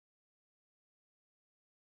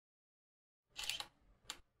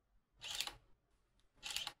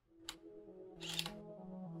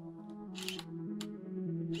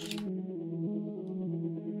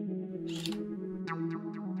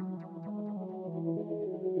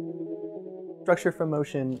Structure from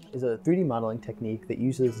motion is a 3D modeling technique that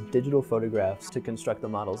uses digital photographs to construct the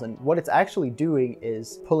models. And what it's actually doing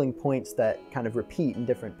is pulling points that kind of repeat in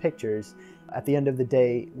different pictures. At the end of the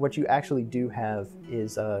day, what you actually do have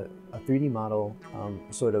is a 3D model,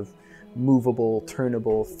 sort of movable,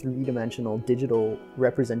 turnable, three-dimensional digital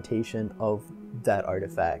representation of that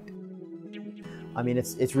artifact. I mean,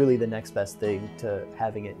 it's really the next best thing to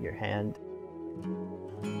having it in your hand.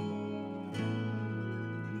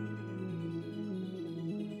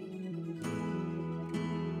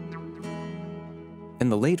 In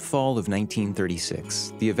the late fall of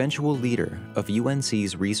 1936, the eventual leader of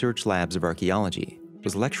UNC's Research Labs of Archaeology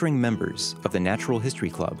was lecturing members of the Natural History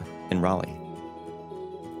Club in Raleigh.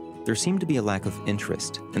 There seemed to be a lack of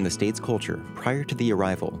interest in the state's culture prior to the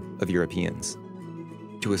arrival of Europeans.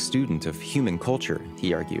 To a student of human culture,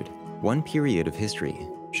 he argued, one period of history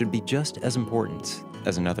should be just as important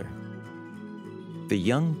as another. The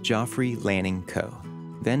young Joffre Lanning Coe,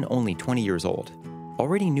 then only 20 years old,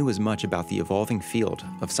 already knew as much about the evolving field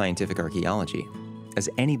of scientific archaeology as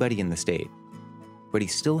anybody in the state, but he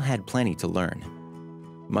still had plenty to learn.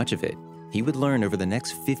 Much of it he would learn over the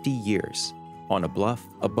next 50 years on a bluff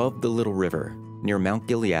above the Little River near Mount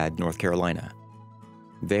Gilead, North Carolina.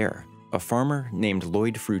 There, a farmer named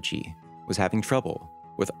Lloyd Frucci was having trouble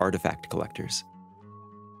with artifact collectors.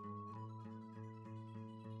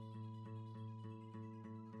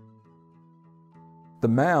 The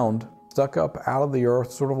mound stuck up out of the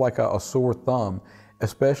earth sort of like a sore thumb,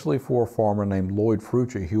 especially for a farmer named Lloyd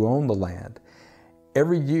Frucci who owned the land.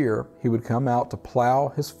 Every year he would come out to plow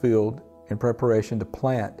his field in preparation to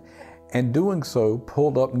plant, and doing so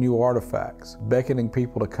pulled up new artifacts, beckoning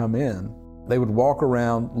people to come in. They would walk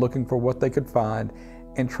around looking for what they could find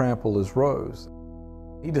and trample his rows.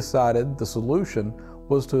 He decided the solution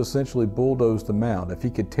was to essentially bulldoze the mound. If he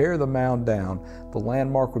could tear the mound down, the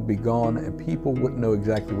landmark would be gone and people wouldn't know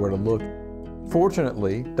exactly where to look.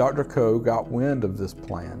 Fortunately, Dr. Coe got wind of this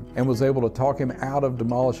plan and was able to talk him out of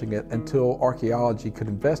demolishing it until archaeology could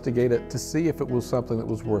investigate it to see if it was something that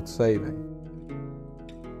was worth saving.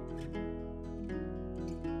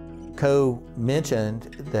 Coe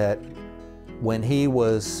mentioned that when he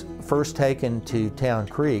was first taken to Town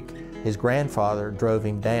Creek, his grandfather drove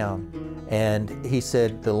him down, and he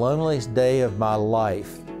said, the loneliest day of my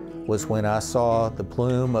life was when I saw the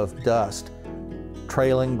plume of dust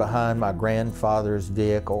trailing behind my grandfather's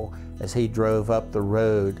vehicle as he drove up the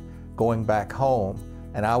road going back home,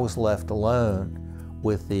 and I was left alone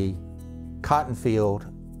with the cotton field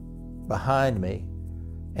behind me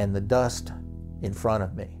and the dust in front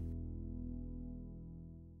of me.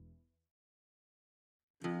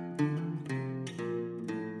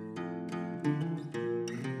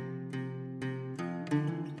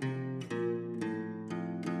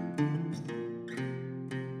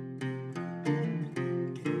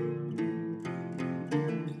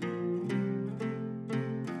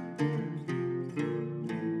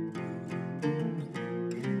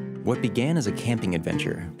 What began as a camping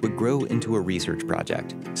adventure would grow into a research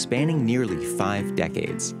project spanning nearly 5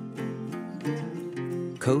 decades.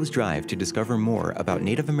 Coe's drive to discover more about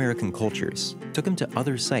Native American cultures took him to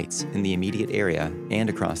other sites in the immediate area and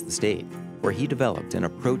across the state, where he developed an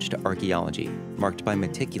approach to archaeology marked by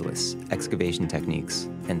meticulous excavation techniques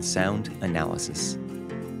and sound analysis.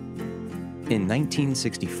 In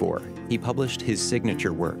 1964, he published his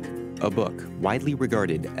signature work, a book widely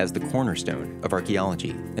regarded as the cornerstone of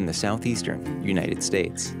archaeology in the southeastern United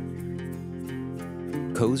States.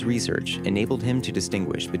 Coe's research enabled him to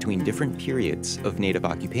distinguish between different periods of Native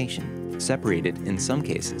occupation, separated in some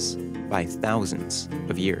cases by thousands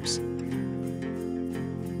of years.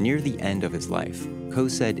 Near the end of his life, Coe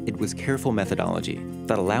said it was careful methodology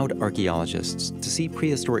that allowed archaeologists to see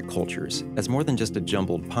prehistoric cultures as more than just a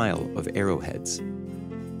jumbled pile of arrowheads.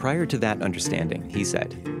 Prior to that understanding, he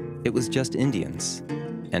said, it was just Indians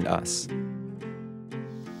and us.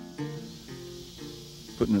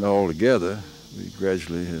 Putting it all together, we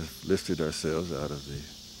gradually have lifted ourselves out of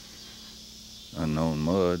the unknown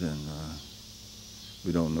mud, and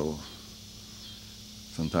we don't know.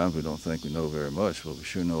 Sometimes we don't think we know very much, but we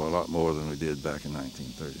sure know a lot more than we did back in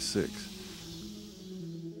 1936.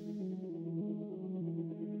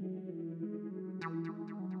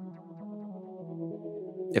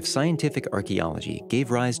 If scientific archaeology gave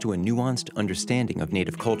rise to a nuanced understanding of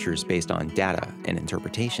Native cultures based on data and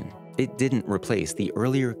interpretation, it didn't replace the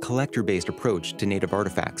earlier collector-based approach to Native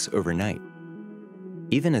artifacts overnight.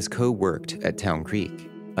 Even as Coe worked at Town Creek,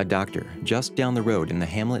 a doctor just down the road in the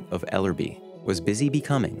hamlet of Ellerby was busy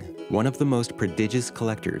becoming one of the most prodigious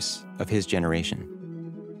collectors of his generation.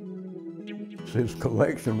 His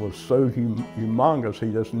collection was so humongous,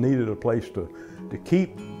 he just needed a place to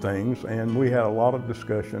keep things, and we had a lot of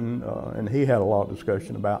discussion, and he had a lot of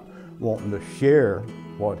discussion about wanting to share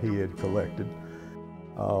what he had collected.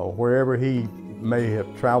 Wherever he may have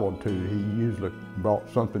traveled to, he usually brought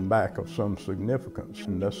something back of some significance,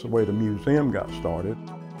 and that's the way the museum got started.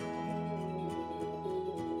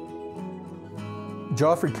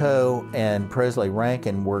 Joffre Coe and Presley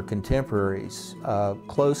Rankin were contemporaries,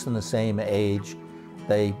 close in the same age.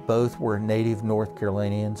 They both were native North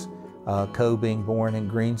Carolinians, Coe being born in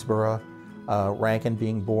Greensboro, Rankin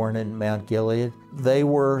being born in Mount Gilead. They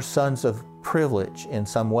were sons of privilege in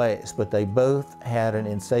some ways, but they both had an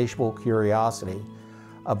insatiable curiosity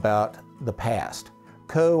about the past.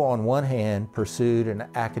 Coe, on one hand, pursued an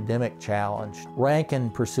academic challenge. Rankin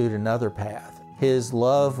pursued another path. His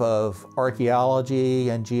love of archaeology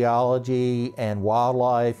and geology and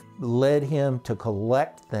wildlife led him to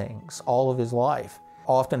collect things all of his life,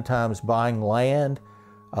 oftentimes buying land,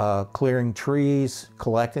 clearing trees,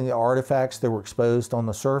 collecting the artifacts that were exposed on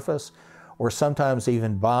the surface, or sometimes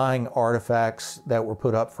even buying artifacts that were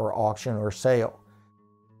put up for auction or sale.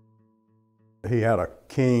 He had a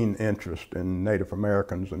keen interest in Native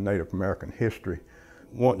Americans and Native American history.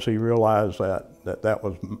 Once he realized that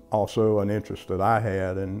was also an interest that I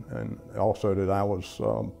had, and also that I was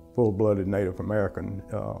full-blooded Native American,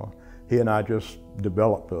 he and I just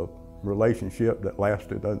developed a relationship that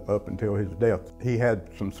lasted up until his death. He had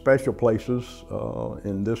some special places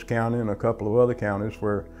in this county and a couple of other counties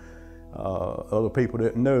where other people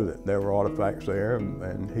didn't know that there were artifacts there,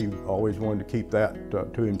 and he always wanted to keep that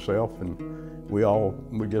to himself. And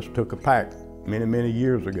we just took a pact many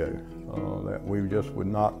years ago that we just would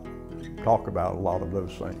not talk about a lot of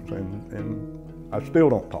those things, and I still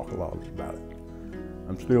don't talk a lot about it.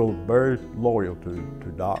 I'm still very loyal to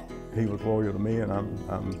Doc. He was loyal to me, and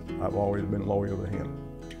I've always been loyal to him.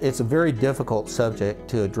 It's a very difficult subject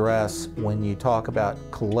to address when you talk about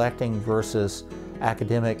collecting versus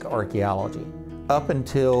academic archaeology. Up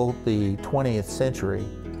until the 20th century,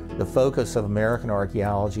 the focus of American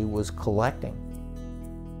archaeology was collecting.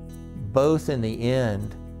 Both in the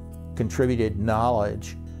end contributed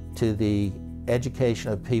knowledge to the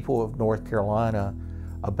education of people of North Carolina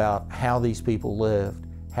about how these people lived,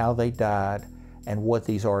 how they died, and what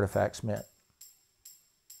these artifacts meant.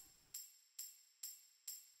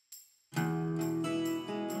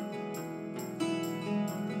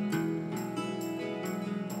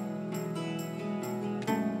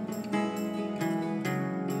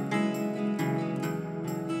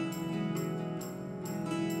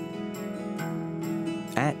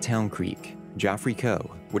 At Town Creek, Joffre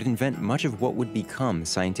Coe would invent much of what would become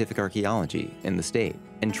scientific archaeology in the state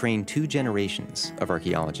and train 2 generations of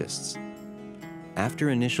archaeologists. After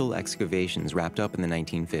initial excavations wrapped up in the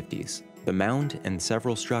 1950s, the mound and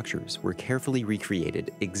several structures were carefully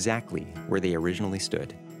recreated exactly where they originally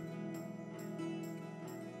stood.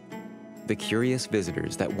 The curious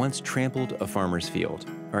visitors that once trampled a farmer's field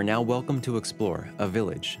are now welcome to explore a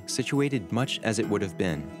village situated much as it would have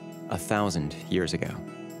been 1,000 years ago.